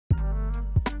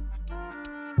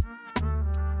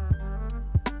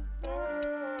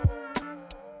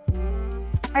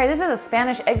All right, this is a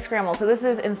Spanish egg scramble. So this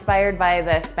is inspired by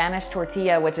the Spanish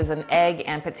tortilla, which is an egg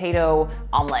and potato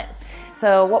omelet.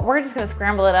 So we're just gonna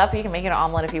scramble it up. You can make it an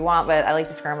omelet if you want, but I like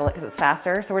to scramble it because it's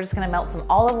faster. So we're just gonna melt some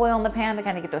olive oil in the pan to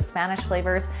kind of get those Spanish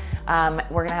flavors.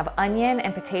 We're gonna have onion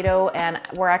and potato, and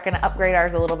we're gonna upgrade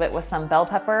ours a little bit with some bell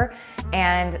pepper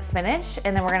and spinach,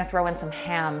 and then we're gonna throw in some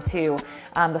ham too.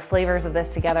 The flavors of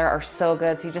this together are so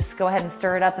good. So you just go ahead and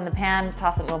stir it up in the pan,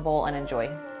 toss it into a bowl, and enjoy.